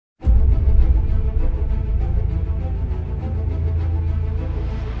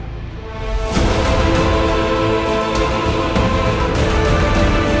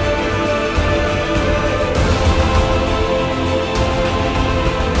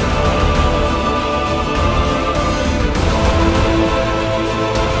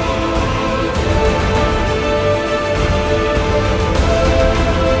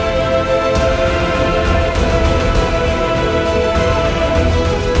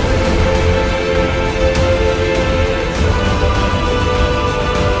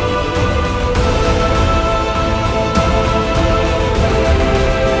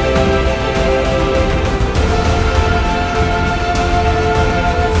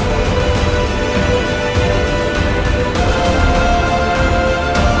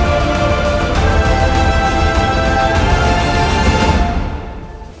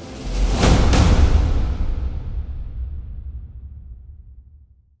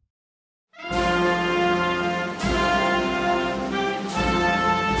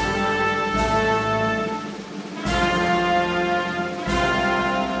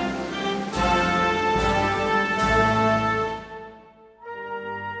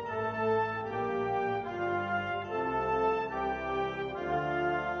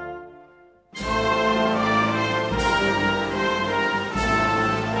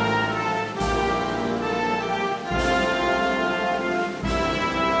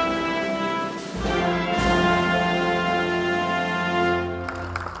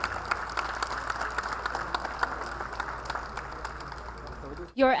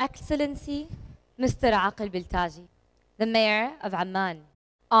Your Excellency, Mr. Aqil Biltaji, the Mayor of Amman,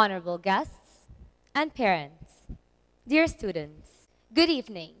 honorable guests and parents, dear students, good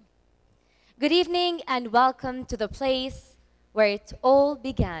evening. Good evening and welcome to the place where it all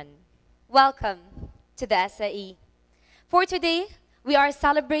began. Welcome to the SAE. For today, we are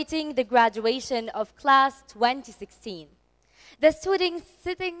celebrating the graduation of class 2016. The students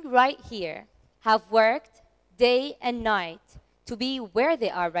sitting right here have worked day and night to be where they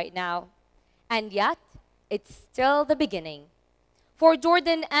are right now. And yet, it's still the beginning. For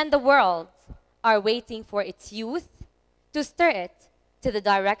Jordan and the world are waiting for its youth to stir it to the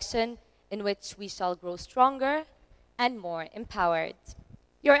direction in which we shall grow stronger and more empowered.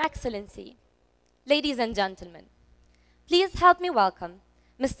 Your Excellency, ladies and gentlemen, please help me welcome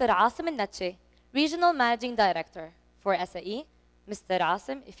Mr. Asim al-Natche, Regional Managing Director for SAE. Mr.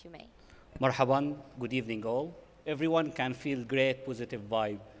 Asim, if you may. Marhaban, good evening all. Everyone can feel great positive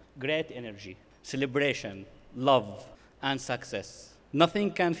vibe, great energy, celebration, love, and success.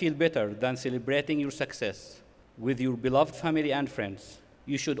 Nothing can feel better than celebrating your success with your beloved family and friends.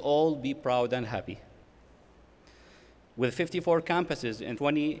 You should all be proud and happy. With 54 campuses in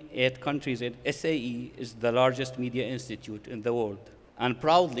 28 countries, SAE is the largest media institute in the world. And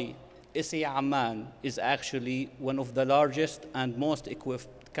proudly, SAE Amman is actually one of the largest and most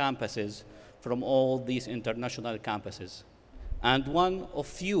equipped campuses from all these international campuses. And one of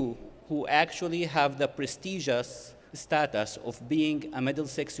few who actually have the prestigious status of being a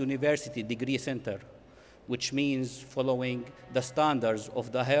Middlesex University degree center, which means following the standards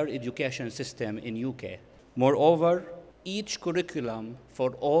of the higher education system in UK. Moreover, each curriculum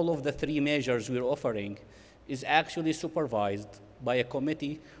for all of the three majors we're offering is actually supervised by a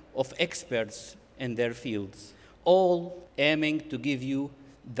committee of experts in their fields, all aiming to give you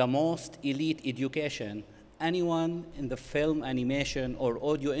the most elite education anyone in the film, animation, or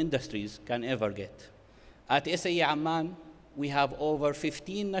audio industries can ever get. At SAE Amman, we have over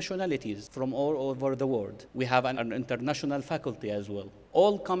 15 nationalities from all over the world. We have an international faculty as well,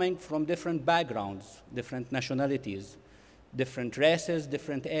 all coming from different backgrounds, different nationalities, different races,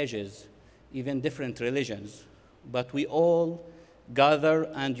 different ages, even different religions. But we all gather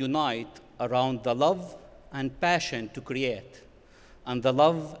and unite around the love and passion to create, and the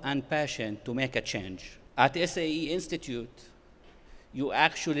love and passion to make a change. At SAE Institute, you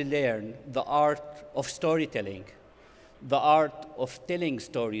actually learn the art of storytelling, the art of telling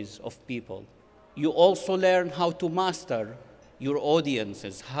stories of people. You also learn how to master your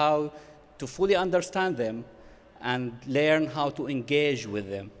audiences, how to fully understand them, and learn how to engage with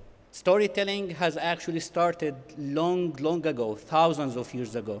them. Storytelling has actually started long, long ago, thousands of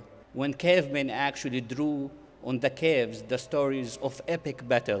years ago, when cavemen actually drew on the caves the stories of epic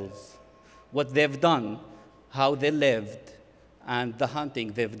battles, what they've done, how they lived, and the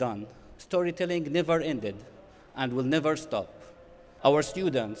hunting they've done. Storytelling never ended and will never stop. Our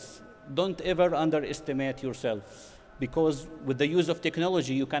students, don't ever underestimate yourselves, because with the use of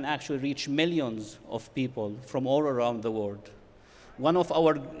technology, you can actually reach millions of people from all around the world. One of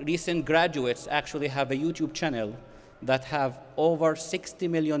our recent graduates actually have a YouTube channel that have over 60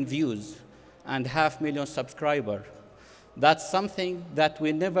 million views and 500,000 subscribers. That's something that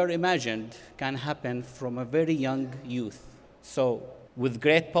we never imagined can happen from a very young youth. So with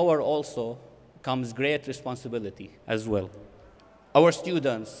great power also comes great responsibility as well. Our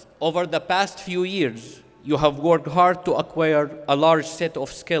students, over the past few years, you have worked hard to acquire a large set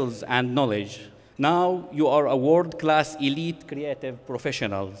of skills and knowledge. Now you are a world-class elite creative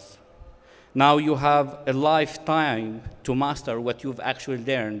professionals. Now you have a lifetime to master what you've actually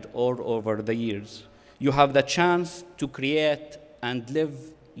learned all over the years. You have the chance to create and live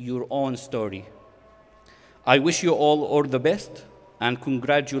your own story. I wish you all the best and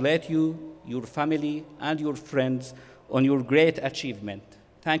congratulate you, your family, and your friends on your great achievement.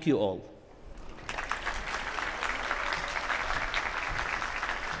 Thank you all.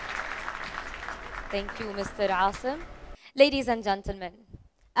 Thank you, Mr. Asim. Ladies and gentlemen,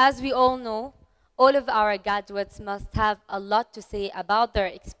 as we all know, all of our graduates must have a lot to say about their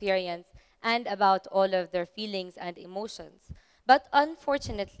experience and about all of their feelings and emotions. But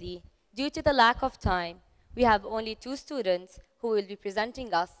unfortunately, due to the lack of time, we have only 2 students who will be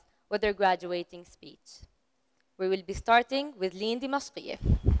presenting us with their graduating speech. We will be starting with Lin Dimashqiye.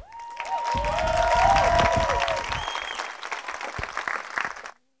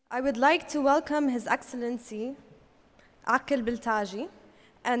 I would like to welcome His Excellency Aqil Biltaji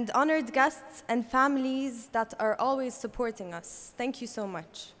and honored guests and families that are always supporting us. Thank you so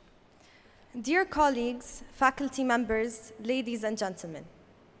much. Dear colleagues, faculty members, ladies and gentlemen,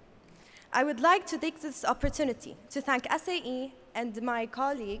 I would like to take this opportunity to thank SAE and my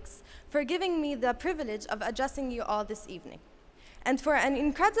colleagues for giving me the privilege of addressing you all this evening, and for an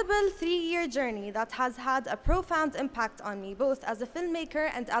incredible 3-year journey that has had a profound impact on me, both as a filmmaker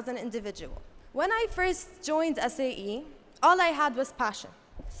and as an individual. When I first joined SAE, all I had was passion.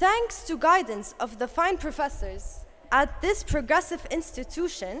 Thanks to guidance of the fine professors at this progressive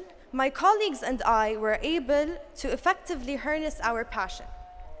institution, my colleagues and I were able to effectively harness our passion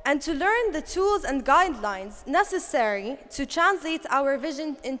and to learn the tools and guidelines necessary to translate our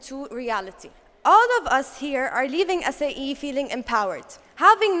vision into reality. All of us here are leaving SAE feeling empowered,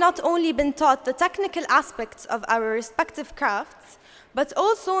 having not only been taught the technical aspects of our respective crafts, but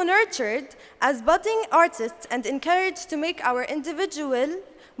also nurtured as budding artists and encouraged to make our individual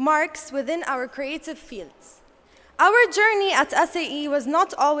marks within our creative fields. Our journey at SAE was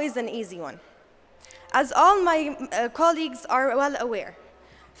not always an easy one, as all my colleagues are well aware.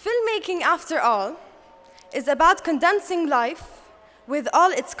 Filmmaking, after all, is about condensing life with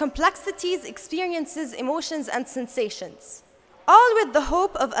all its complexities, experiences, emotions, and sensations, all with the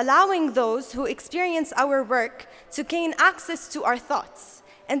hope of allowing those who experience our work to gain access to our thoughts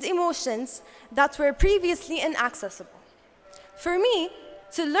and emotions that were previously inaccessible. For me,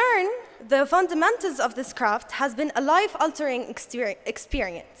 to learn the fundamentals of this craft has been a life-altering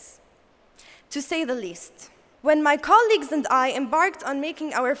experience, to say the least. When my colleagues and I embarked on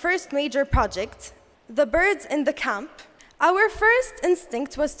making our first major project, The Birds in the Camp, our first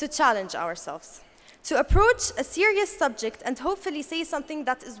instinct was to challenge ourselves, to approach a serious subject and hopefully say something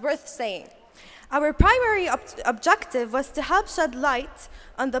that is worth saying. Our primary objective was to help shed light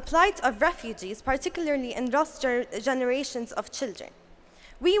on the plight of refugees, particularly in lost generations of children.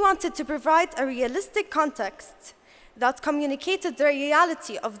 We wanted to provide a realistic context that communicated the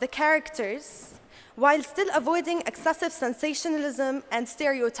reality of the characters while still avoiding excessive sensationalism and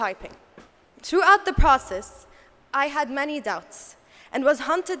stereotyping. Throughout the process, I had many doubts and was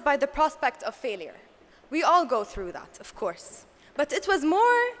haunted by the prospect of failure. We all go through that, of course. But it was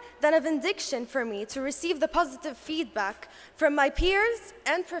more than a vindication for me to receive the positive feedback from my peers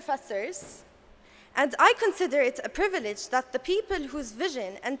and professors, and I consider it a privilege that the people whose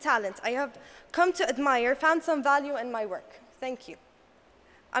vision and talent I have come to admire found some value in my work. Thank you.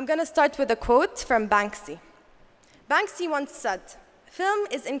 I'm going to start with a quote from Banksy. Banksy once said, "Film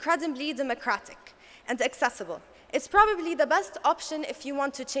is incredibly democratic and accessible. It's probably the best option if you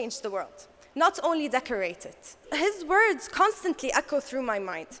want to change the world, not only decorate it." His words constantly echo through my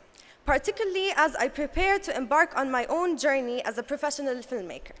mind, particularly as I prepare to embark on my own journey as a professional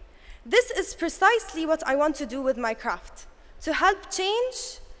filmmaker. This is precisely what I want to do with my craft, to help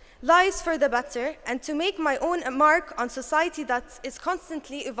change lives for the better and to make my own mark on society that is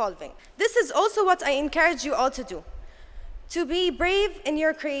constantly evolving. This is also what I encourage you all to do, to be brave in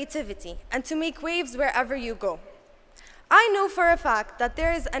your creativity and to make waves wherever you go. I know for a fact that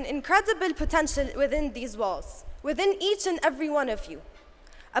there is an incredible potential within these walls, within each and every one of you,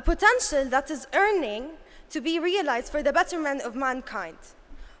 a potential that is earning to be realized for the betterment of mankind.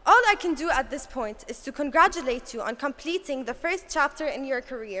 All I can do at this point is to congratulate you on completing the first chapter in your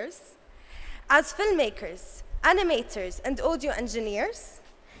careers as filmmakers, animators, and audio engineers,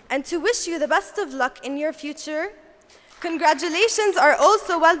 and to wish you the best of luck in your future. Congratulations are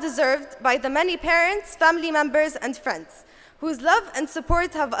also well deserved by the many parents, family members, and friends whose love and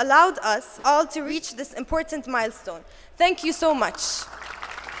support have allowed us all to reach this important milestone. Thank you so much.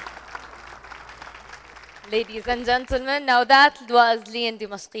 Ladies and gentlemen, now that was Lian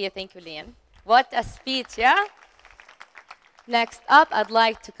Dimashqiya. Thank you, Lian. What a speech, yeah? Next up, I'd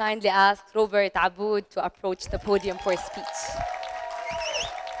like to kindly ask Robert Aboud to approach the podium for a speech.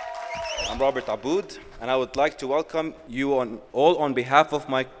 I'm Robert Aboud, and I would like to welcome you all on behalf of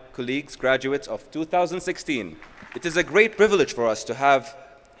my colleagues, graduates of 2016. It is a great privilege for us to have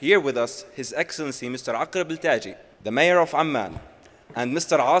here with us His Excellency Mr. Aqil Biltaji, the Mayor of Amman, and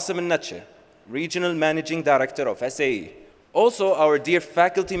Mr. Asim Al-Natche, Regional Managing Director of SAE. Also, our dear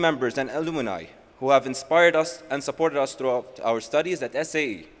faculty members and alumni who have inspired us and supported us throughout our studies at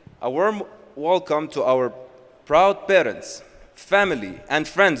SAE. A warm welcome to our proud parents, family, and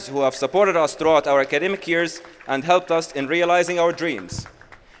friends who have supported us throughout our academic years and helped us in realizing our dreams.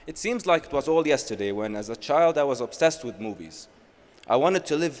 It seems like it was all yesterday when, as a child, I was obsessed with movies. I wanted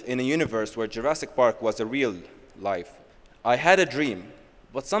to live in a universe where Jurassic Park was a real life. I had a dream,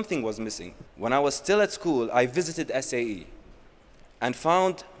 but something was missing. When I was still at school, I visited SAE and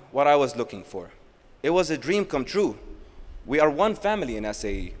found what I was looking for. It was a dream come true. We are one family in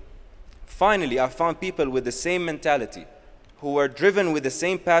SAE. Finally, I found people with the same mentality, who were driven with the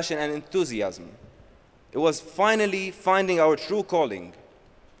same passion and enthusiasm. It was finally finding our true calling.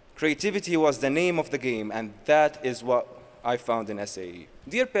 Creativity was the name of the game, and that is what I found in SAE.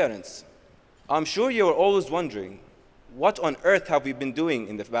 Dear parents, I'm sure you're always wondering, what on earth have we been doing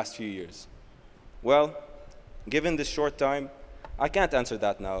in the past few years? Well, given this short time, I can't answer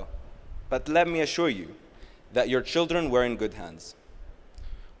that now, but let me assure you that your children were in good hands.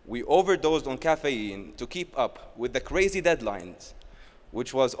 We overdosed on caffeine to keep up with the crazy deadlines,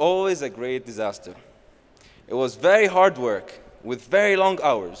 which was always a great disaster. It was very hard work with very long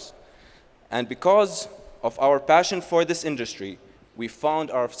hours, and because of our passion for this industry, we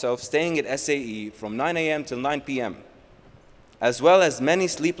found ourselves staying at SAE from 9 a.m. till 9 p.m., as well as many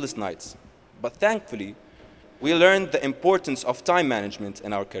sleepless nights. But thankfully, we learned the importance of time management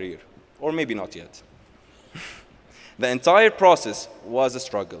in our career, or maybe not yet. The entire process was a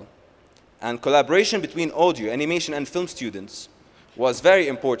struggle, and collaboration between audio, animation, and film students was very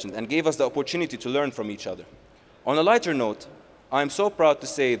important and gave us the opportunity to learn from each other. On a lighter note, I'm so proud to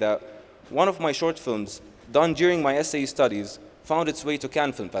say that one of my short films done during my SAE studies found its way to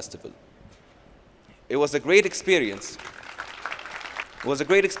Cannes Film Festival. It was a great experience. It was a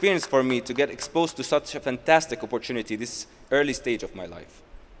great experience for me to get exposed to such a fantastic opportunity this early stage of my life.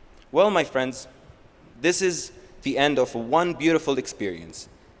 Well, my friends, this is the end of one beautiful experience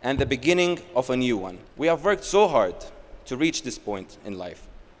and the beginning of a new one. We have worked so hard to reach this point in life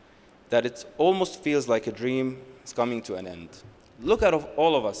that it almost feels like a dream is coming to an end. Look at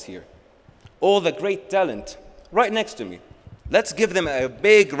all of us here, all the great talent right next to me. Let's give them a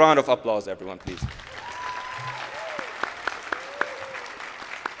big round of applause, everyone, please.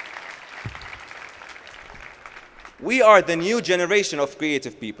 We are the new generation of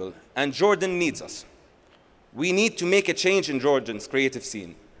creative people, and Jordan needs us. We need to make a change in Jordan's creative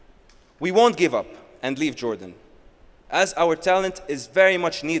scene. We won't give up and leave Jordan, as our talent is very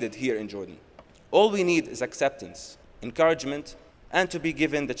much needed here in Jordan. All we need is acceptance, encouragement, and to be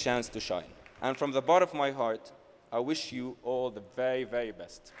given the chance to shine. And from the bottom of my heart, I wish you all the very, very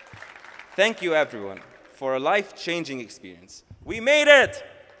best. Thank you, everyone, for a life-changing experience. We made it!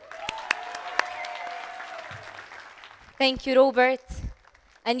 Thank you, Robert.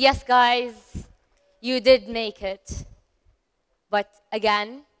 And yes, guys, you did make it. But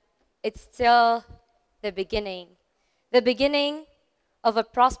again, it's still the beginning of a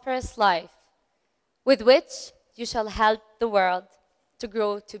prosperous life with which you shall help the world to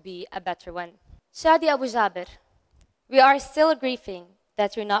grow to be a better one. Shadi Abu Jaber, we are still grieving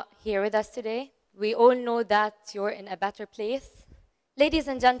that you're not here with us today. We all know that you're in a better place. Ladies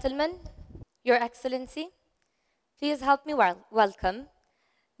and gentlemen, Your Excellency, please help me welcome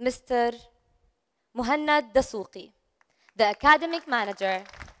Mr. Muhannad Dasuqi, the Academic Manager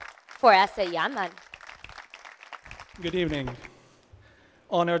for SAE Amman. Good evening.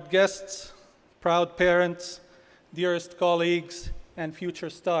 Honored guests, proud parents, dearest colleagues, and future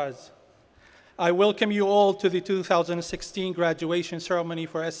stars. I welcome you all to the 2016 graduation ceremony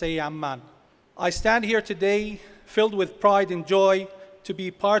for SAE Amman. I stand here today filled with pride and joy to be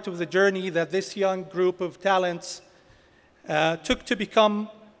part of the journey that this young group of talents took to become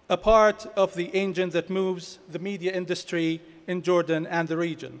a part of the engine that moves the media industry in Jordan and the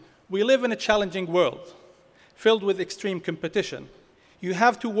region. We live in a challenging world filled with extreme competition. You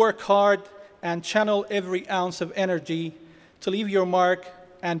have to work hard and channel every ounce of energy to leave your mark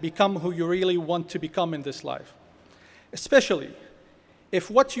and become who you really want to become in this life, especially if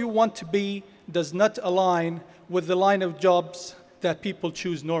what you want to be does not align with the line of jobs that people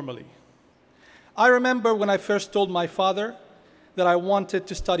choose normally. I remember when I first told my father that I wanted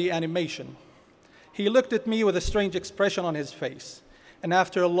to study animation. He looked at me with a strange expression on his face, and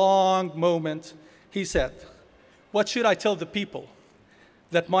after a long moment, he said, "What should I tell the people?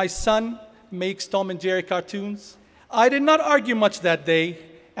 That my son makes Tom and Jerry cartoons?" I did not argue much that day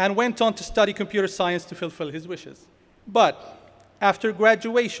and went on to study computer science to fulfill his wishes. But after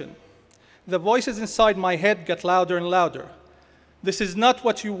graduation, the voices inside my head got louder and louder. "This is not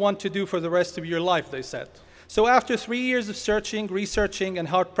what you want to do for the rest of your life," they said. So after 3 years of searching, researching, and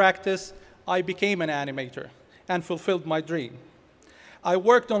hard practice, I became an animator and fulfilled my dream. I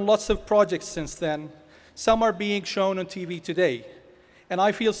worked on lots of projects since then. Some are being shown on TV today. And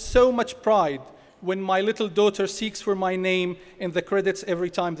I feel so much pride when my little daughter seeks for my name in the credits every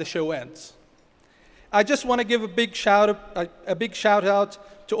time the show ends. I just want to give a big shout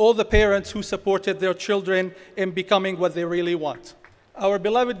out to all the parents who supported their children in becoming what they really want. Our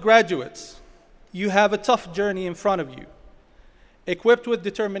beloved graduates, you have a tough journey in front of you. Equipped with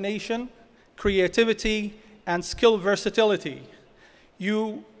determination, creativity, and skill versatility,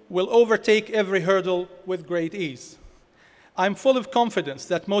 you will overtake every hurdle with great ease. I'm full of confidence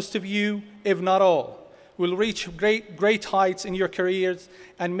that most of you, if not all, will reach great heights in your careers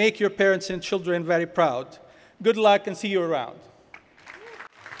and make your parents and children very proud. Good luck and see you around.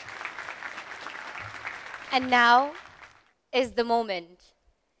 And now is the moment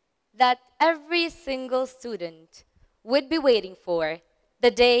that every single student would be waiting for,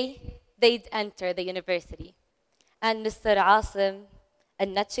 the day they'd enter the university. And Mr. Asim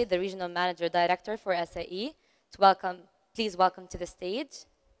Al-Natchi, the Regional Manager Director for SAE, please welcome to the stage.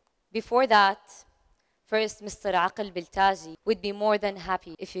 Before that, first, Mr. Aqil Biltaji would be more than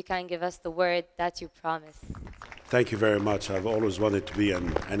happy if you can give us the word that you promised. Thank you very much. I've always wanted to be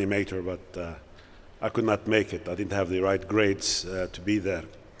an animator, but I could not make it. I didn't have the right grades to be there.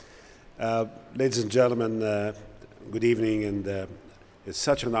 Ladies and gentlemen, good evening, and it's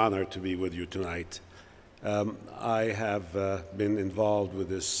such an honor to be with you tonight. I have been involved with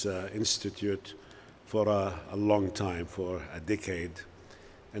this institute for a long time, for a decade.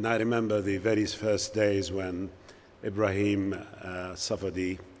 And I remember the very first days when Ibrahim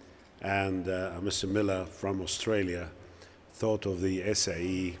Safadi and Mr. Miller from Australia thought of the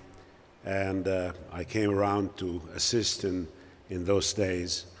SAE, and I came around to assist in those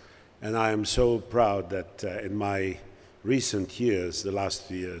days. And I am so proud that in my recent years, the last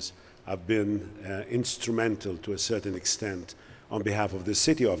few years, I've been instrumental to a certain extent on behalf of the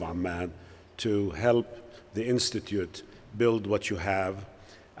city of Amman to help the Institute build what you have,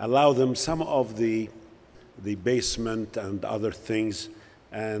 allow them some of the basement and other things,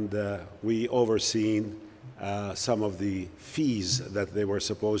 and we overseen some of the fees that they were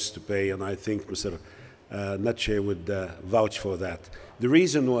supposed to pay, and I think Mr. Natche would vouch for that. The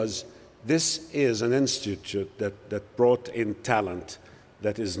reason was this is an institute that brought in talent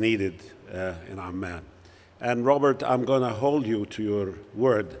that is needed in Amman. And Robert, I'm going to hold you to your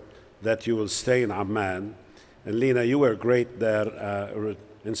word that you will stay in Amman. And Lena, you were great there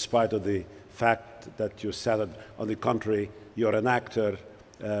in spite of the fact that you said it. On the contrary, you're an actor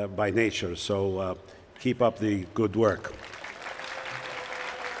by nature, so keep up the good work.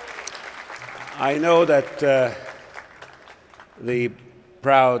 I know that the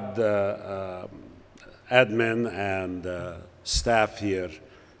proud admin and staff here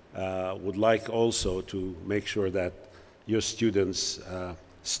would like also to make sure that your students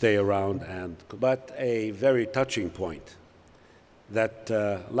stay around. But a very touching point that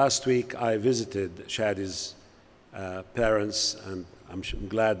last week I visited Shadi's parents, and I'm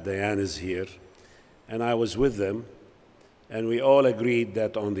glad Diane is here, and I was with them, and we all agreed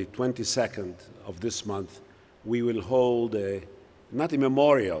that on the 22nd of this month we will hold not a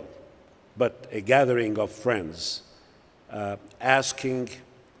memorial, but a gathering of friends, asking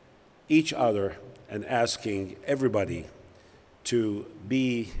each other and asking everybody to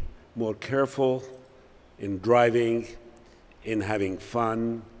be more careful in driving, in having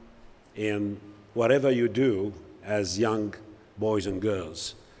fun, in whatever you do as young boys and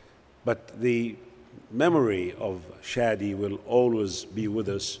girls. But the memory of Shadi will always be with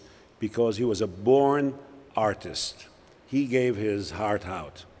us because he was a born artist. He gave his heart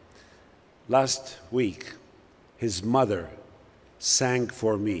out. Last week, his mother sang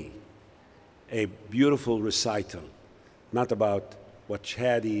for me a beautiful recital, not about what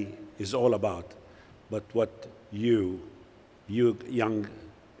Shadi is all about, but what you young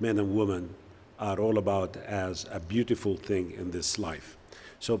men and women are all about as a beautiful thing in this life.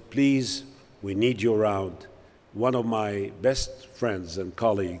 So please, we need you around. One of my best friends and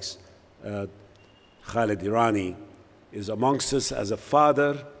colleagues, Khalid Irani, is amongst us as a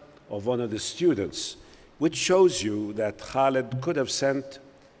father of one of the students, which shows you that Khalid could have sent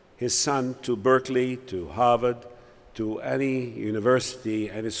his son to Berkeley, to Harvard, to any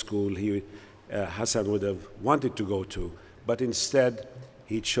university, any school Hassan would have wanted to go to, but instead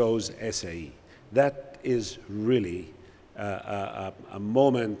he chose SAE. That is really a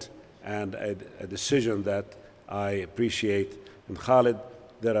moment and a decision that I appreciate. And Khalid,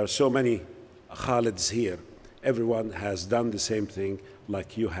 there are so many Khalids here. Everyone has done the same thing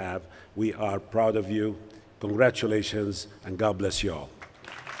like you have. We are proud of you. Congratulations, and God bless you all.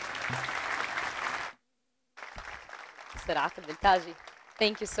 Mr. Aqil Biltaji,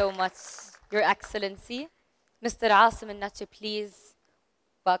 thank you so much, Your Excellency. Mr. Asim Al-Natchi, please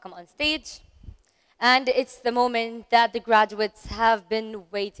welcome on stage. And it's the moment that the graduates have been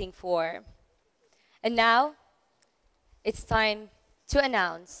waiting for. And now, it's time to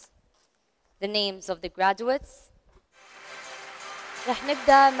announce the names of the graduates. رح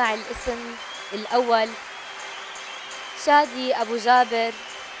نبدأ مع الاسم الأول شادي أبو جابر.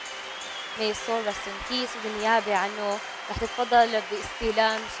 May his soul rest in peace. وبالنيابة عنه رح تتفضل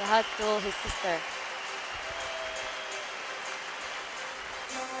باستلام شهادته his sister.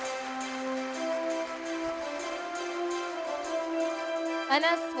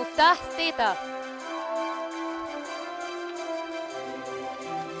 أنس مفتاح ستيتا.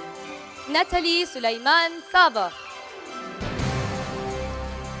 ناتالي سليمان صابة.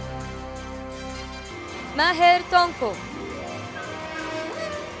 ماهر تونكو.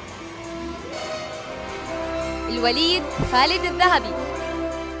 الوليد خالد الذهبي.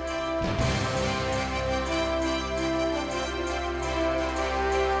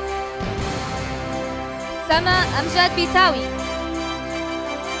 سما أمجد بيتاوي.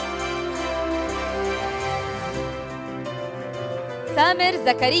 سامر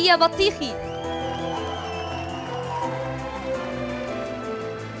زكريا بطيخي.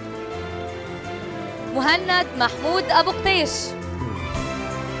 مهند محمود أبو قطيش.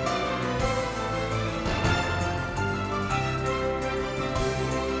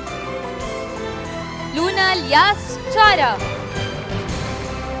 لونا الياس شارة.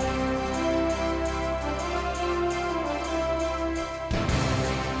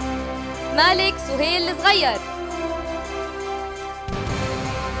 مالك سهيل الصغير.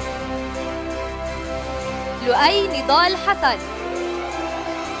 لؤي نضال حسن.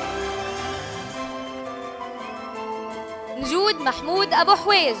 نجود محمود أبو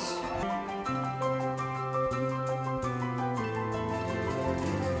حويج.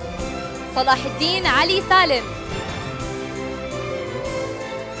 صلاح الدين علي سالم.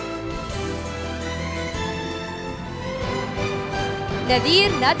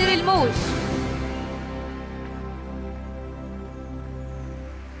 نذير نادر الموج.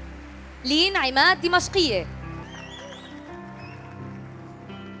 لين عماد دمشقية.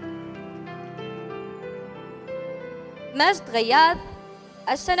 مجد غياث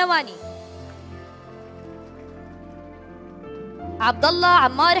الشنواني. عبد الله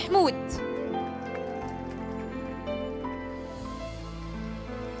عمار حمود.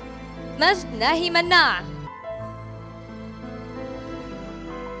 مجد ناهي مناع.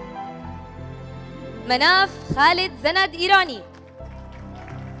 مناف خالد زند إيراني.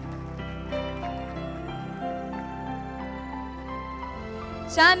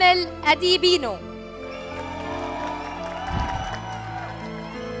 شامل أديبينو.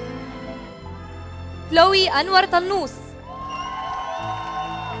 كلوي أنور طنوس.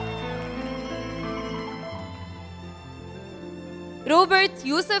 روبرت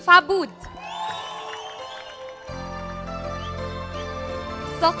يوسف عبود.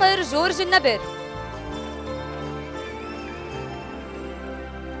 صقر جورج النبر.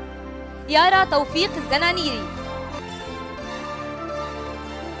 يارا توفيق الزنانيري.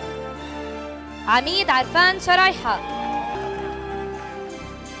 عميد عرفان شرايحة.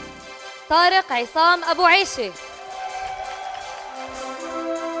 طارق عصام أبو عيشة.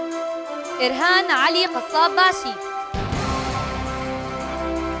 إرهان علي قصاب باشي.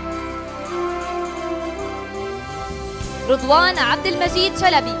 رضوان عبد المجيد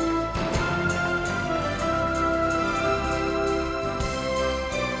شلبي.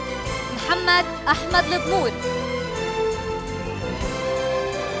 محمد أحمد الضمور.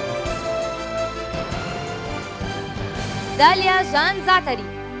 داليا جان زعتري.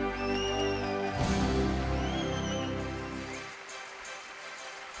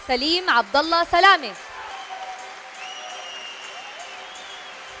 سليم عبد الله سلامة.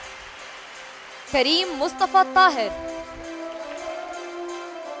 كريم مصطفى الطاهر.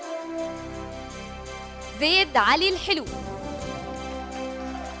 زيد علي الحلو.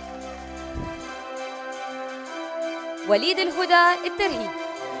 وليد الهدى الترهي.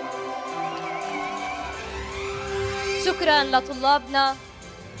 شكراً لطلابنا.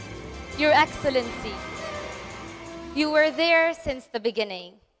 Your Excellency, you were there since the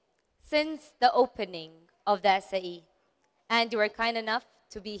beginning, since the opening of the SAE, and you were kind enough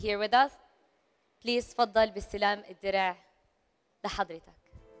to be here with us. Please تفضل باستلام الدرع لحضرتك.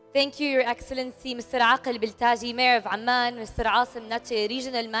 Thank you, Your Excellency, Mr. Aqil Biltaji, Mayor of Amman, Mr. Asim Nache,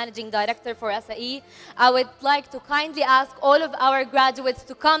 Regional Managing Director for SAE. I would like to kindly ask all of our graduates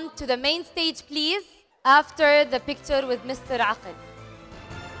to come to the main stage, please, after the picture with Mr. Aqil.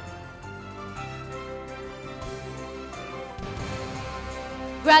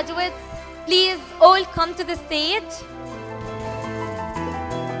 Graduates, please all come to the stage.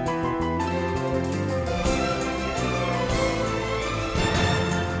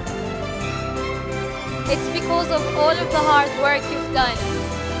 It's because of all of the hard work you've done.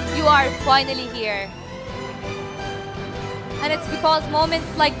 You are finally here. And it's because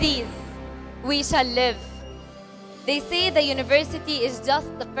moments like these, we shall live. They say the university is just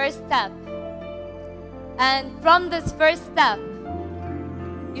the first step. And from this first step,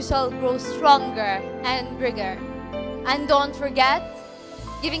 you shall grow stronger and bigger. And don't forget,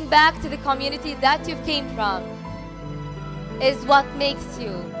 giving back to the community that you came from is what makes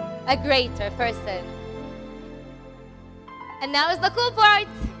you a greater person. And now is the cool part.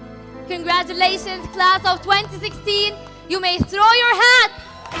 Congratulations, class of 2016. You may throw your hats.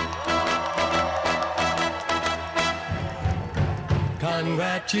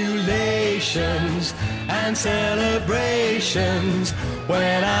 Congratulations and celebrations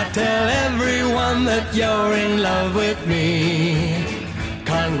when I tell everyone that you're in love with me.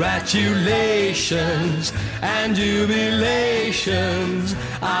 Congratulations and jubilations.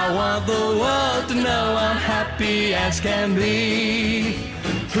 I want the world to know I'm happy as can be.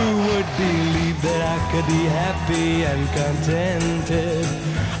 Who would believe that I could be happy and contented?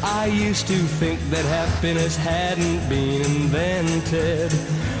 I used to think that happiness hadn't been invented,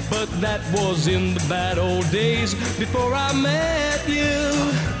 but that was in the bad old days before I met you.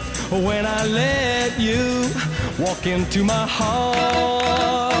 When I let you walk into my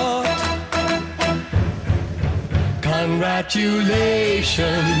heart.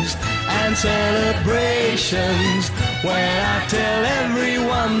 Congratulations and celebrations when I tell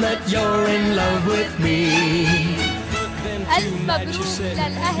everyone that you're in love with me. ألف مبروك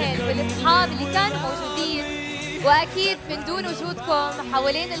للأهل والأصحاب اللي كانوا موجودين، وأكيد من دون وجودكم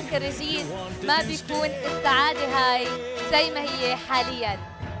حوالين الخريجين ما بيكون السعادة هاي زي ما هي حالياً.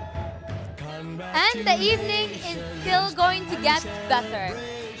 And the evening is still going to get better.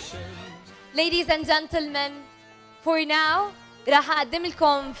 Ladies and gentlemen, for now, راح أقدم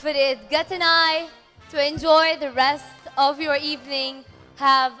لكم فرقة Gut and I to enjoy the rest of your evening.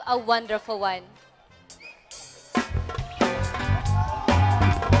 Have a wonderful one.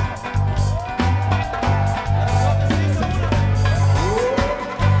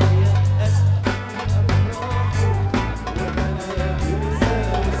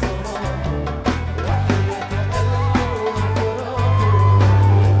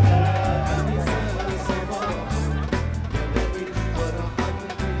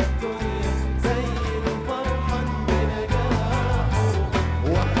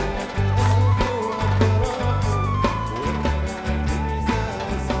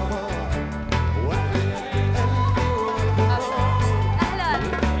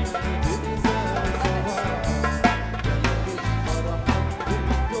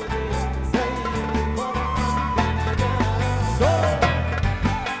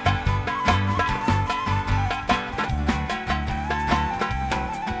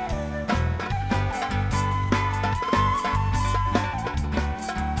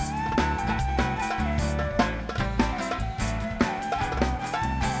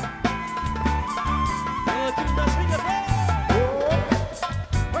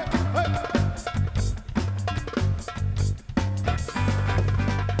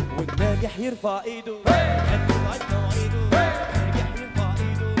 والناجح يرفع ايده قد وعدنا وعيده. الناجح يرفع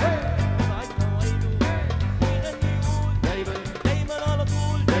ايده قد وعدنا وعيده. ويغني يقول دايما دايما على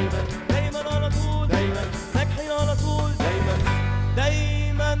طول، دايما دايما على طول، دايما ناجحين على طول، دايما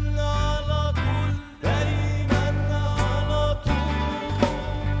دايما على طول، دايما على طول،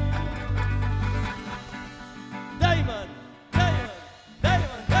 دايما دايما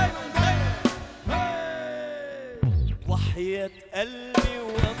دايما دايما دايما. وحياة قلبي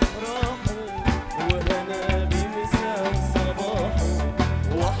وأفراحه وهنا بمساء وصباحه.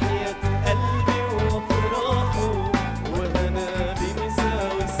 وحياة قلبي وأفراحه وهنا بمساء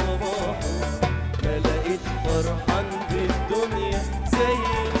وصباحه. ما لقيت فرحان بالدنيا زي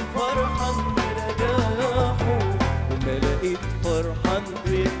الفرحان بنجاحه. وما لقيت فرحان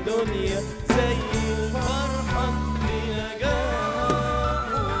بالدنيا زي الفرحان بنجاحه.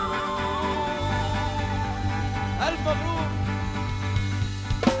 ألف مبروك.